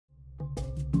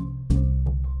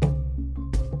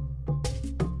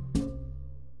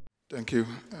Thank you.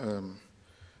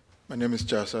 My name is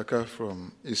Charles Ackah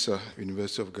from ISA,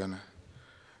 University of Ghana.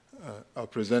 I'll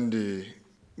present the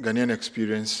Ghanaian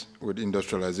experience with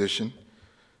industrialization.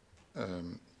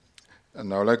 And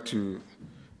I would like to,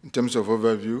 in terms of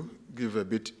overview, give a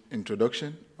bit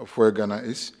introduction of where Ghana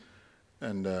is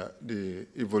and the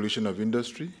evolution of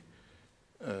industry,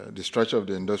 the structure of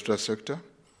the industrial sector,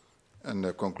 and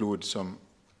conclude with some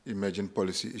emerging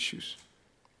policy issues.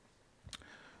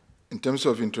 In terms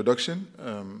of introduction,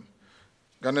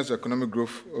 Ghana's economic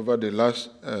growth over the last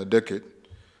decade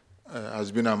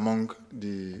has been among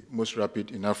the most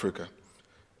rapid in Africa,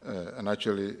 and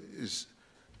actually is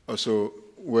also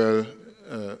well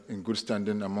in good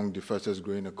standing among the fastest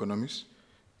growing economies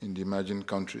in the emerging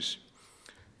countries.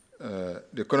 The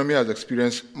economy has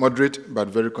experienced moderate but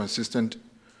very consistent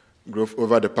growth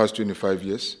over the past 25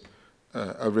 years,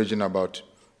 averaging about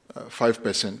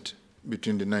 5%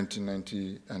 between the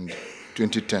 1990 and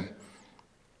 2010.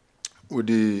 With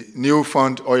the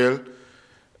newfound oil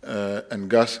and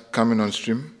gas coming on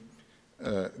stream,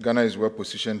 Ghana is well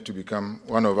positioned to become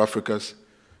one of Africa's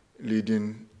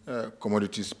leading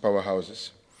commodities powerhouses.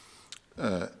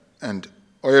 And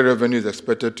oil revenue is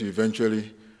expected to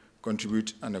eventually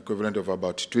contribute an equivalent of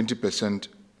about 20%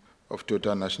 of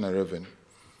total national revenue.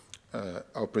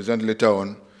 I'll present later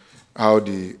on how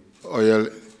the oil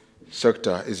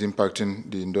sector is impacting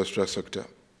the industrial sector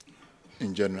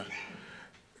in general.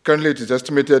 Currently, it is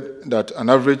estimated that on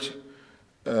average,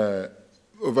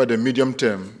 over the medium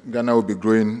term, Ghana will be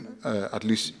growing at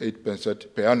least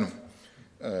 8% per annum,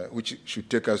 which should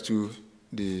take us to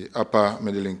the upper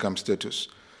middle income status.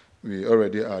 We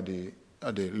already are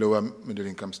at the lower middle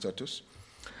income status.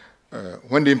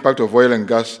 When the impact of oil and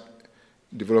gas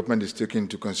development is taken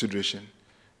into consideration,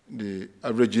 the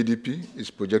average GDP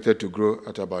is projected to grow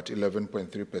at about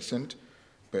 11.3%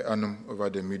 per annum over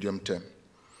the medium term.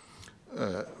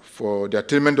 For the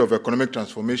attainment of economic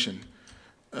transformation,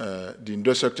 the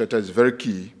industrial sector is very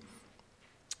key,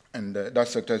 and that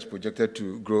sector is projected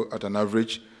to grow at an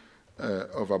average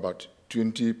of about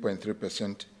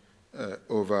 20.3%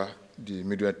 over the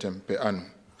medium term per annum.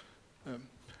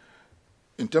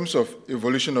 In terms of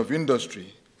evolution of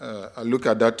industry, I look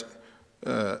at that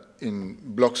in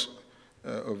blocks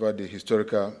over the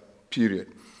historical period.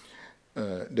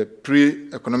 The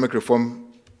pre-economic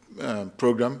reform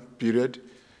program period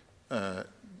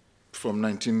from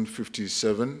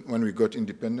 1957, when we got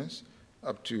independence,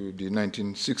 up to the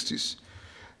 1960s.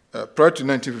 Prior to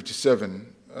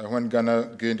 1957, when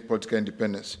Ghana gained political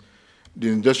independence, the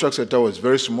industrial sector was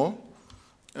very small.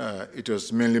 It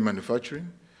was mainly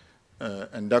manufacturing,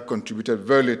 and that contributed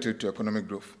very little to economic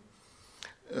growth.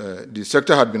 The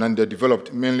sector had been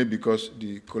underdeveloped mainly because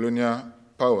the colonial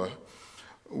power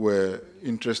were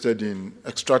interested in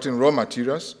extracting raw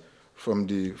materials from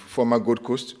the former Gold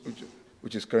Coast,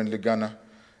 which is currently Ghana,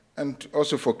 and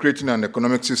also for creating an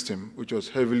economic system which was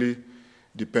heavily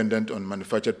dependent on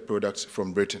manufactured products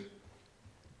from Britain.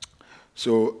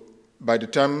 So by the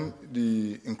time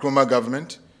the Nkrumah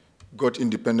government got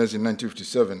independence in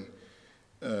 1957,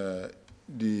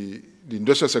 the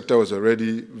industrial sector was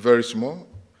already very small,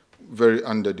 very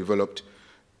underdeveloped,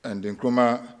 and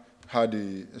Nkrumah had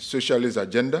a socialist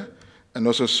agenda and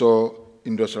also saw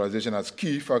industrialization as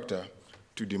key factor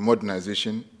to the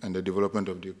modernization and the development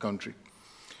of the country.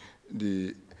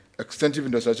 The extensive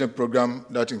industrialization program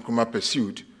that Nkrumah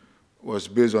pursued was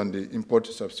based on the import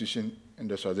substitution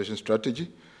industrialization strategy,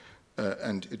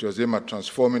 and it was aimed at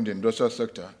transforming the industrial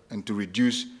sector and to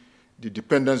reduce the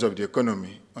dependence of the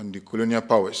economy on the colonial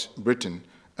powers, Britain,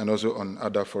 and also on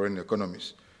other foreign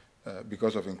economies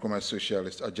because of Nkrumah's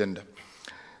socialist agenda.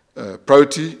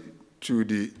 Priority to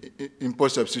the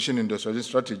import substitution industrialization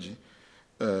strategy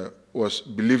was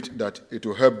believed that it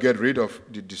will help get rid of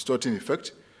the distorting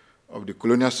effect of the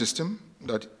colonial system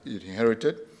that it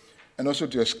inherited, and also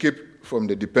to escape from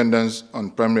the dependence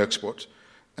on primary exports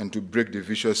and to break the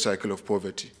vicious cycle of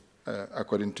poverty,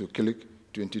 according to Killick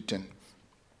 2010.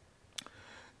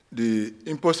 The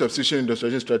import substitution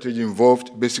industrialization strategy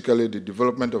involved basically the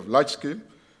development of large-scale,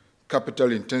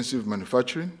 capital-intensive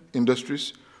manufacturing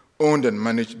industries owned and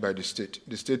managed by the state.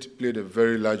 The state played a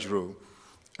very large role.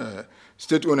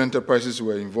 State-owned enterprises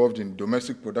were involved in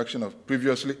domestic production of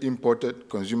previously imported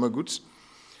consumer goods,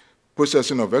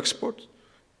 processing of export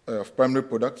of primary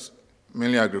products,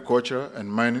 mainly agriculture and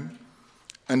mining,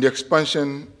 and the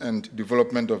expansion and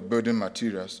development of building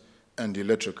materials and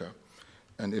electrical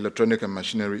and electronic and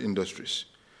machinery industries.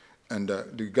 And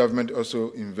the government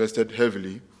also invested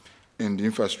heavily in the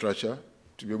infrastructure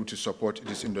to be able to support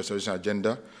this industrialization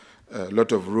agenda, a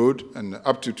lot of road, and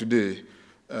up to today,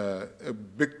 a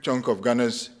big chunk of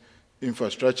Ghana's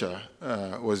infrastructure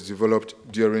was developed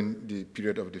during the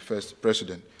period of the first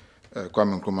president,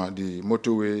 Kwame Nkrumah, the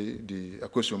motorway, the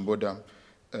Akosombo Dam,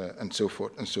 and so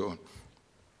forth and so on.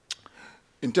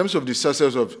 In terms of the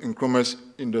success of Nkrumah's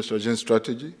industrialization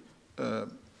strategy,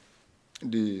 during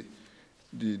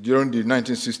the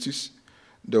 1960s,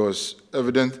 there was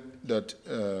evidence that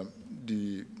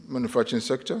the manufacturing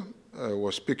sector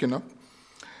was picking up.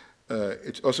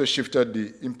 It also shifted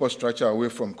the import structure away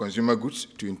from consumer goods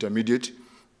to intermediate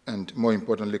and, more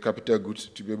importantly, capital goods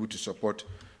to be able to support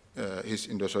his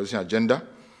industrialization agenda.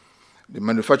 The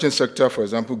manufacturing sector, for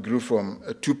example, grew from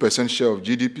a 2% share of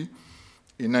GDP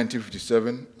in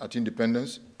 1957 at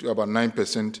independence to about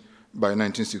 9% by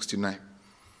 1969.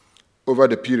 Over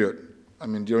the period,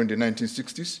 during the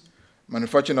 1960s,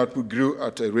 manufacturing output grew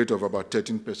at a rate of about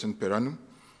 13% per annum.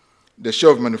 The share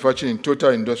of manufacturing in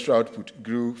total industrial output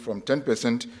grew from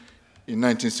 10% in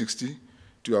 1960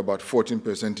 to about 14% in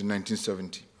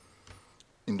 1970.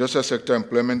 Industrial sector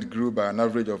employment grew by an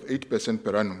average of 8%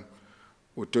 per annum,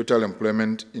 with total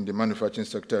employment in the manufacturing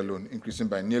sector alone increasing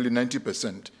by nearly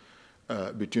 90%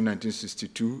 between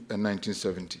 1962 and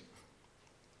 1970.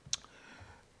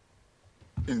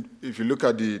 If you look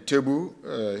at the table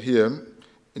here,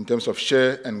 in terms of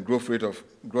share and growth rate of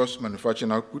gross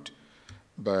manufacturing output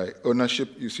by ownership,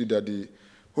 you see that the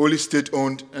wholly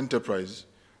state-owned enterprise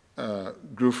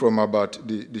grew from about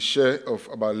the share of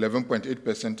about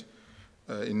 11.8%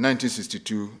 in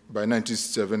 1962. By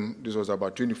 1967, this was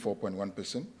about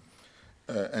 24.1%.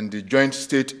 And the joint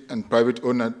state and private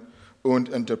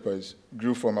owned enterprise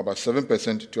grew from about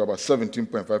 7% to about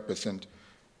 17.5%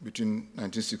 between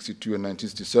 1962 and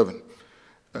 1967.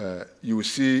 You will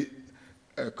see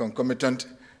a concomitant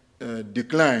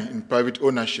decline in private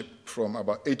ownership from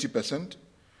about 80%,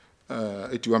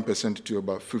 81% to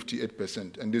about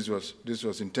 58%. And this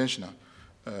was intentional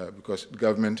because the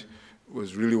government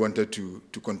was really wanted to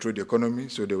control the economy,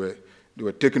 so they were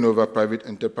taking over private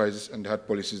enterprises, and they had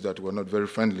policies that were not very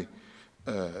friendly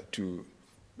to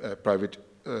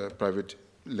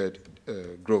private-led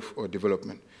growth or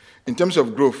development. In terms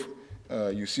of growth,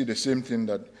 you see the same thing,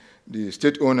 that the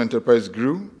state-owned enterprise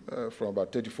grew from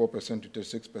about 34% to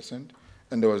 36%,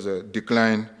 and there was a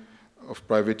decline of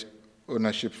private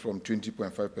ownership from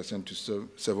 20.5% to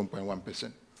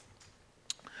 7.1%.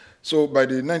 So by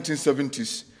the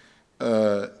 1970s,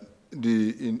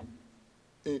 the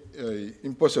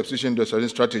import substitution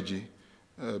industrialization strategy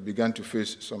began to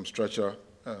face some structural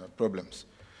problems.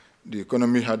 The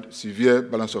economy had severe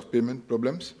balance of payment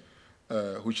problems,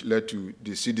 which led to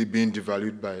the CD being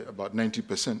devalued by about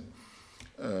 90%.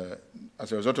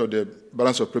 As a result of the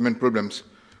balance of payment problems,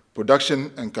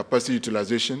 production and capacity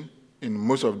utilization in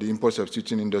most of the import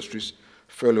substitution industries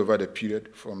fell over the period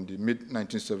from the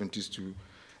mid-1970s to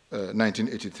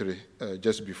 1983,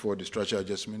 just before the structural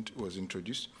adjustment was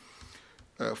introduced.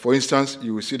 For instance,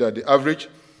 you will see that the average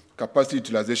capacity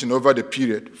utilization over the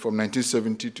period from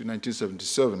 1970 to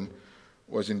 1977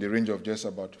 was in the range of just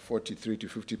about 43 to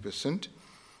 50%,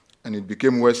 and it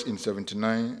became worse in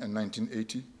 79 and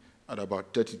 1980 at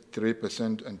about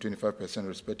 33% and 25%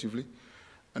 respectively.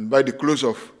 And by the close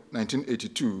of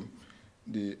 1982,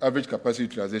 the average capacity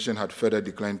utilization had further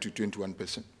declined to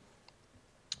 21%.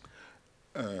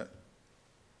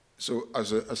 So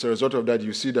as a result of that,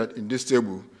 you see that in this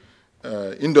table,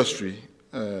 industry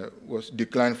was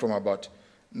declined from about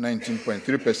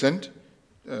 19.3%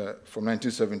 from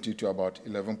 1970 to about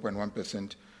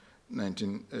 11.1%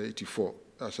 1984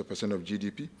 as a percent of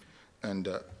GDP. And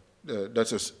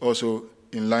that's also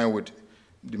in line with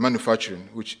the manufacturing,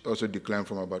 which also declined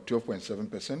from about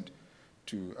 12.7%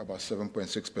 to about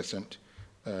 7.6%.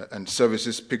 And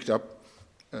services picked up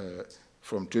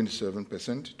from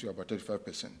 27% to about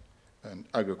 35%. And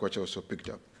agriculture also picked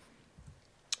up.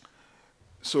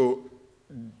 So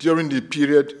during the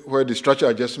period where the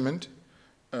structural adjustment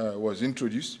was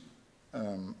introduced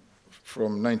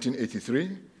from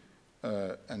 1983,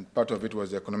 and part of it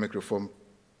was the economic reform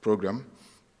program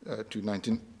to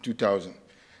 2000.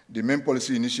 The main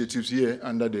policy initiatives here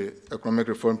under the economic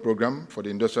reform program for the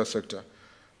industrial sector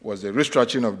was the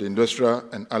restructuring of the industrial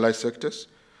and allied sectors,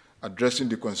 addressing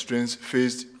the constraints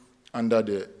faced under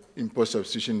the import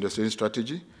substitution industrialization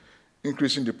strategy,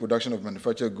 increasing the production of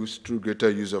manufactured goods through greater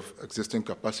use of existing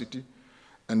capacity,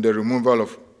 and the removal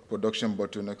of production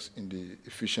bottlenecks in the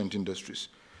efficient industries.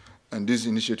 And these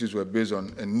initiatives were based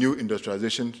on a new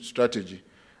industrialization strategy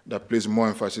that placed more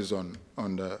emphasis on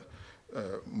the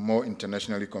more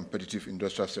internationally competitive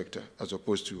industrial sector as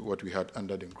opposed to what we had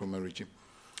under the Nkrumah regime.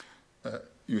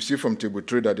 You see from table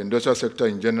 3 that the industrial sector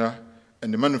in general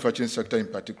and the manufacturing sector in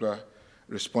particular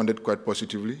responded quite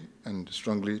positively and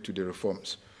strongly to the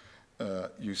reforms.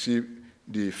 You see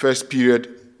the first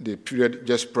period, the period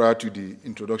just prior to the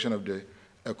introduction of the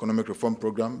economic reform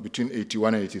program between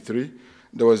 81 and 83,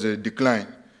 there was a decline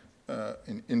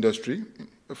in industry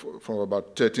from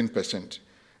about 13%.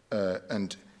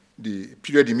 And the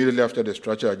period immediately after the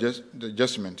structural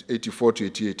adjustment, 84 to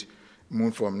 88,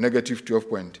 moved from negative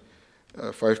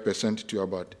 12.5% to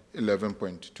about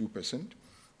 11.2%.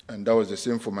 And that was the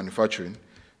same for manufacturing,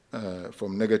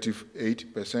 from negative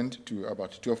 8% to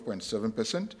about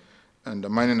 12.7%. And the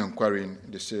mining and quarrying,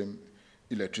 the same,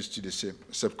 electricity, the same,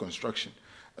 except construction.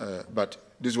 But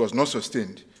this was not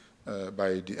sustained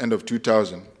by the end of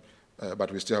 2000,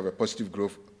 but we still have a positive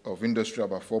growth of industry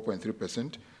about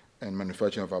 4.3% and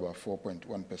manufacturing of about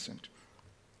 4.1%.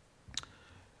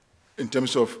 In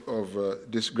terms of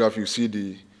this graph, you see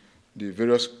the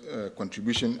various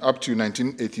contribution. Up to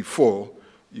 1984,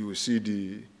 you will see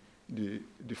the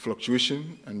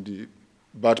fluctuation and the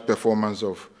bad performance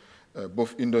of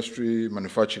both industry,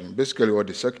 manufacturing, basically all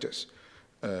the sectors.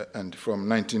 And from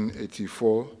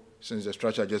 1984, since the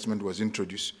structural adjustment was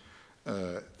introduced,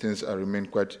 things have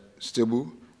remained quite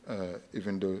stable,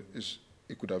 even though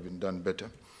it could have been done better.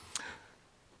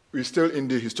 We're still in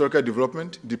the historical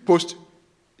development. The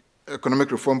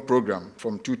post-economic reform program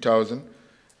from 2000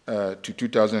 to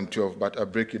 2012, but I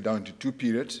break it down into two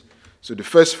periods. So the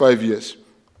first 5 years,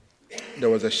 there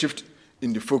was a shift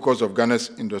in the focus of Ghana's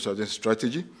industrialization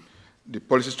strategy. The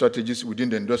policy strategies within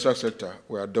the industrial sector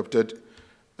were adopted,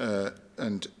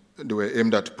 and they were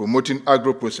aimed at promoting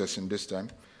agro-processing this time,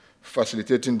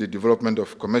 facilitating the development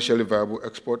of commercially viable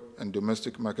export and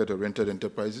domestic market-oriented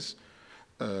enterprises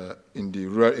in the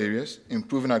rural areas,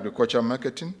 improving agricultural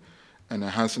marketing and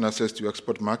enhancing access to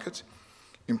export markets,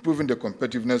 improving the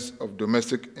competitiveness of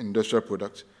domestic industrial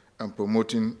products, and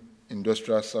promoting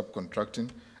industrial subcontracting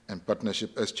and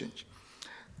partnership exchange.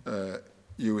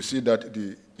 You will see that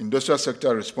the industrial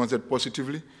sector responded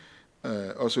positively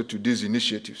also to these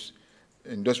initiatives.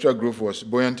 Industrial growth was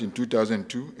buoyant in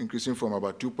 2002, increasing from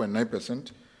about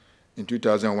 2.9% in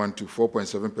 2001 to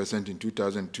 4.7% in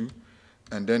 2002,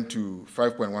 and then to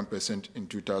 5.1% in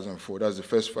 2004. That's the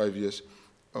first 5 years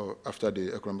after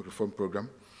the economic reform program.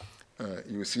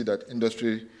 You will see that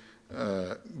industry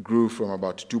grew from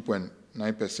about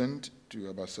 2.9% to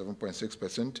about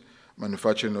 7.6%.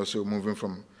 Manufacturing also moving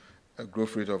from a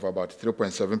growth rate of about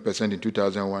 3.7% in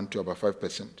 2001 to about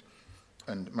 5%.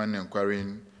 And mining and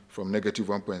quarrying from negative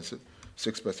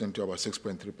 1.6% to about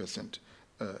 6.3%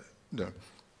 there.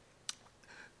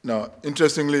 Now,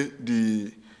 interestingly,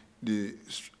 the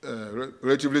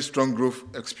relatively strong growth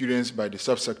experienced by the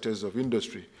subsectors of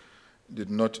industry did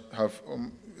not have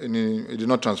it did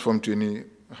not transform to any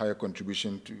higher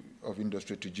contribution of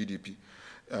industry to GDP.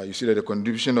 You see that the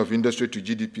contribution of industry to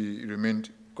GDP remained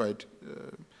quite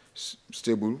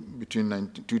stable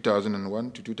between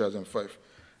 2001 to 2005,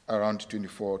 around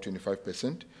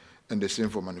 25%, and the same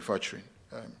for manufacturing.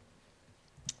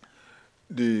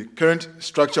 The current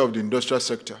structure of the industrial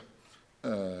sector,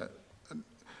 I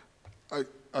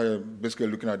am basically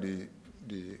looking at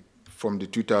from the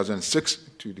 2006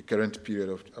 to the current period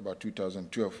of about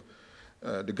 2012.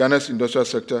 The Ghana's industrial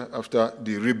sector, after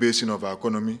the rebasing of our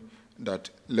economy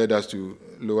that led us to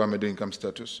lower middle income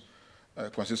status,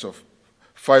 consists of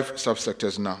 5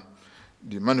 subsectors now: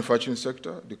 the manufacturing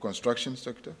sector, the construction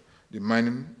sector, the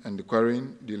mining and the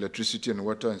quarrying, the electricity and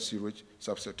water and sewage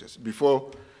subsectors. Before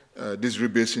this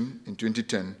rebasing in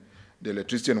 2010, the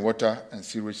electricity and water and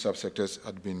sewage subsectors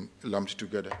had been lumped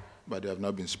together, but they have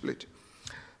now been split.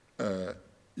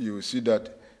 You will see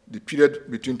that the period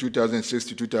between 2006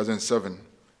 to 2007,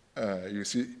 you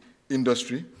see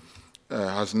industry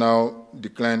has now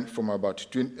declined from about,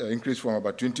 increased from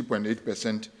about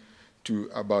 20.8% to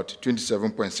about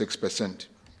 27.6%.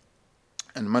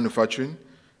 And manufacturing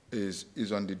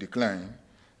is on the decline.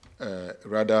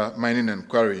 Rather, mining and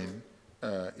quarrying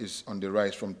is on the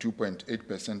rise from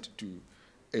 2.8% to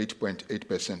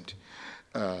 8.8%.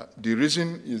 The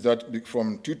reason is that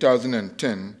from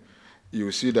 2010, you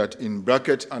will see that in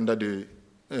brackets under the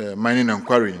mining and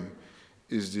quarrying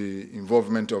is the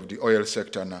involvement of the oil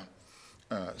sector now.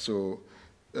 So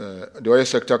the oil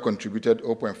sector contributed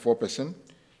 0.4%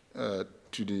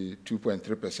 to the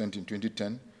 2.3% in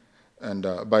 2010. And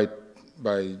by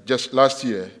just last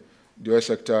year, the oil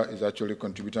sector is actually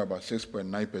contributing about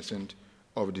 6.9%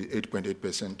 of the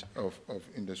 8.8% of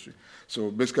industry. So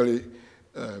basically,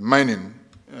 mining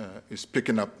is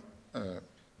picking up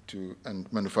and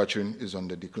manufacturing is on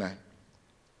the decline.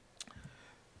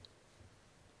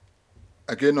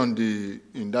 Again,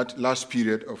 in that last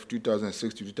period of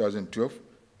 2006 to 2012,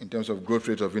 in terms of growth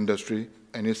rate of industry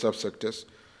and its subsectors,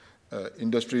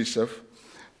 industry itself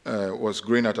was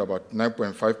growing at about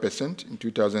 9.5% in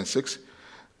 2006.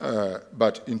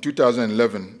 But in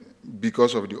 2011,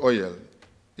 because of the oil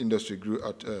industry grew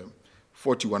at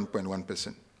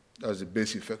 41.1%. That's the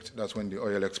base effect. That's when the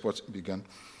oil exports began.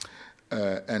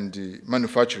 And the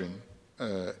manufacturing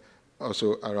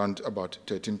also around about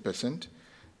 13%,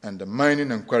 and the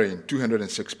mining and quarrying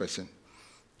 206%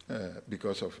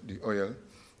 because of the oil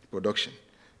production.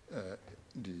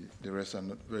 The rest are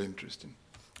not very interesting.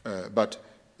 But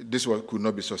this could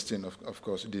not be sustained, of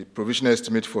course. The provisional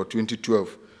estimate for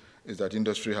 2012 is that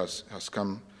industry has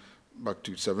come back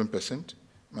to 7%.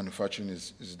 Manufacturing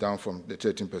is down from the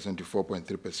 13% to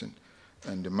 4.3%,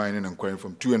 and the mining and quarrying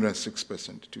from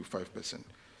 206% to 5%.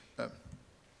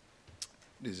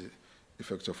 This is the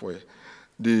effects of oil.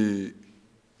 The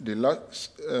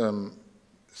last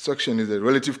section is the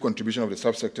relative contribution of the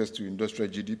subsectors to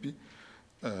industrial GDP.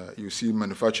 You see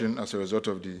manufacturing as a result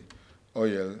of the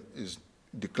oil is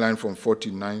declined from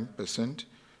 49%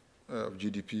 of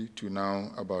GDP to now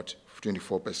about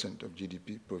 24% of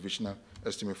GDP, provisional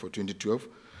estimate for 2012.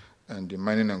 And the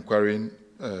mining and quarrying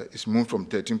is moved from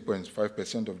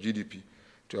 13.5% of GDP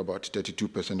to about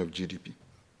 32% of GDP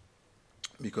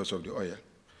because of the oil.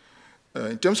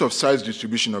 In terms of size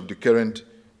distribution of the current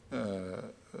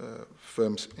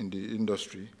firms in the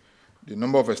industry, the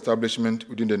number of establishments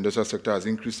within the industrial sector has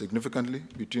increased significantly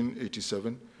between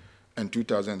 1987 and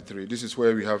 2003. This is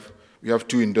where we have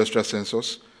two industrial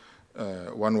censuses.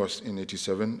 One was in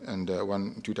 1987 and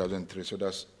one in 2003. So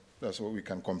that's what we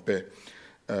can compare.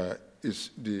 Is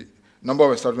the number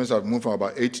of establishments have moved from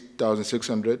about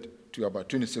 8,600 to about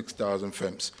 26,000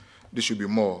 firms. This should be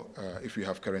more if we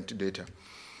have current data.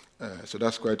 So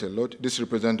that's quite a lot. This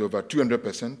represents over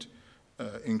 200%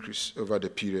 increase over the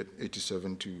period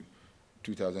 1987 to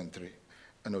 2003.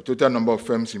 And the total number of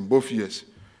firms in both years,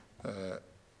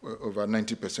 over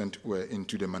 90% were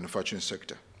into the manufacturing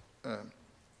sector.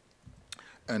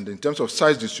 And in terms of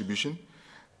size distribution,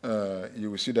 you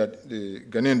will see that the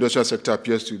Ghanaian industrial sector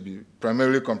appears to be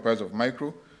primarily comprised of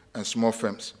micro and small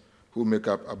firms who make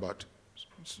up about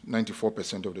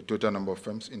 94% of the total number of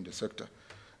firms in the sector.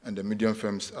 And the medium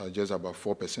firms are just about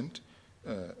 4%,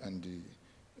 and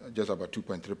just about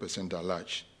 2.3% are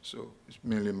large. So it's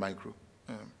mainly micro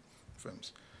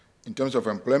firms. In terms of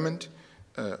employment,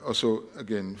 also,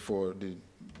 again, for the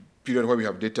period where we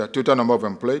have data, total number of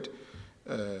employed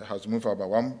has moved from about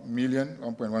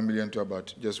 1.1 million to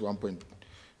about just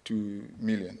 1.2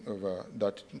 million over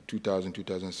that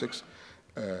 2000-2006.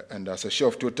 And as a share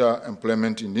of total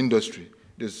employment in industry,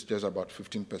 this is just about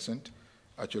 15%,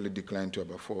 actually declined to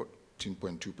about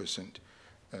 14.2%.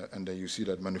 And then you see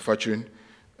that manufacturing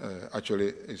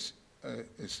actually is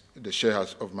the share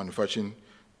of manufacturing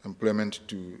employment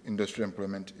to industry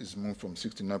employment is moved from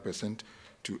 69%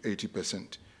 to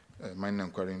 80%. Mining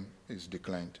and quarrying is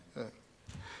declined.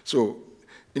 So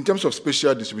in terms of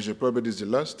spatial distribution, probably this is the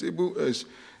last table, is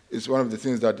one of the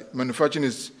things that manufacturing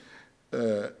is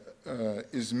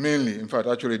mainly, in fact,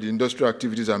 actually the industrial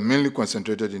activities are mainly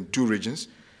concentrated in two regions,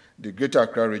 the Greater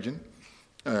Ackah region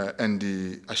and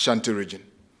the Ashanti region.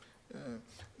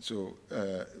 So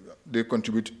they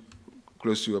contribute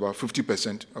close to about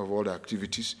 50% of all the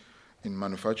activities in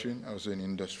manufacturing, also in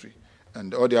industry.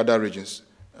 And all the other regions,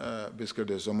 basically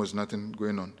there's almost nothing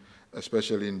going on,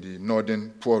 especially in the northern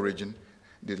poor region,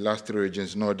 the last three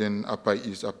regions, northern, upper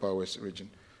east, upper west region.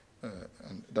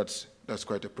 And that's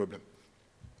quite a problem.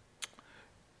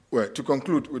 Well, to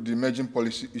conclude with the emerging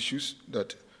policy issues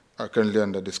that are currently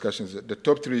under discussions, the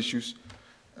top three issues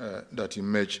that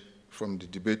emerge from the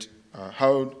debate are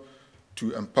how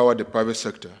to empower the private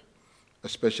sector,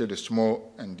 especially the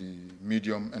small and the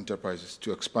medium enterprises,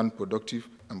 to expand productive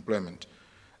employment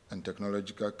and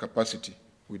technological capacity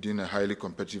within a highly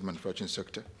competitive manufacturing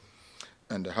sector,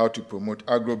 and how to promote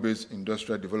agro-based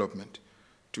industrial development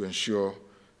to ensure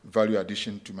value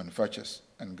addition to manufacturers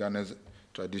and Ghana's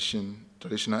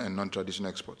traditional and non-traditional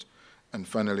exports. And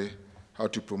finally, how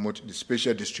to promote the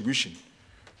spatial distribution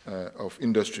of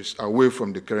industries away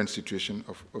from the current situation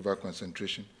of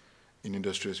over-concentration in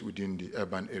industries within the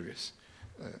urban areas.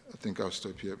 I think I'll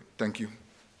stop here. Thank you.